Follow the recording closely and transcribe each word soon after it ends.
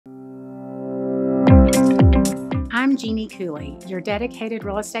I'm Jeannie Cooley, your dedicated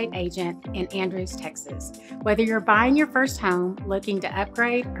real estate agent in Andrews, Texas. Whether you're buying your first home, looking to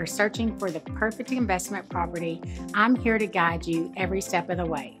upgrade, or searching for the perfect investment property, I'm here to guide you every step of the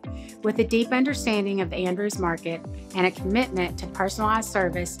way. With a deep understanding of the Andrews market and a commitment to personalized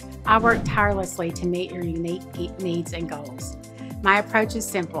service, I work tirelessly to meet your unique needs and goals. My approach is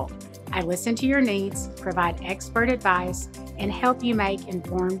simple. I listen to your needs, provide expert advice, and help you make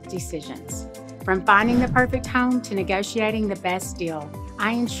informed decisions. From finding the perfect home to negotiating the best deal,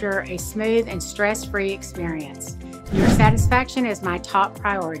 I ensure a smooth and stress-free experience. Your satisfaction is my top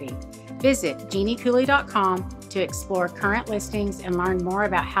priority. Visit JeannieCooley.com to explore current listings and learn more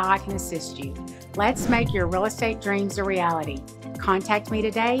about how I can assist you. Let's make your real estate dreams a reality. Contact me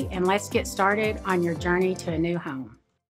today and let's get started on your journey to a new home.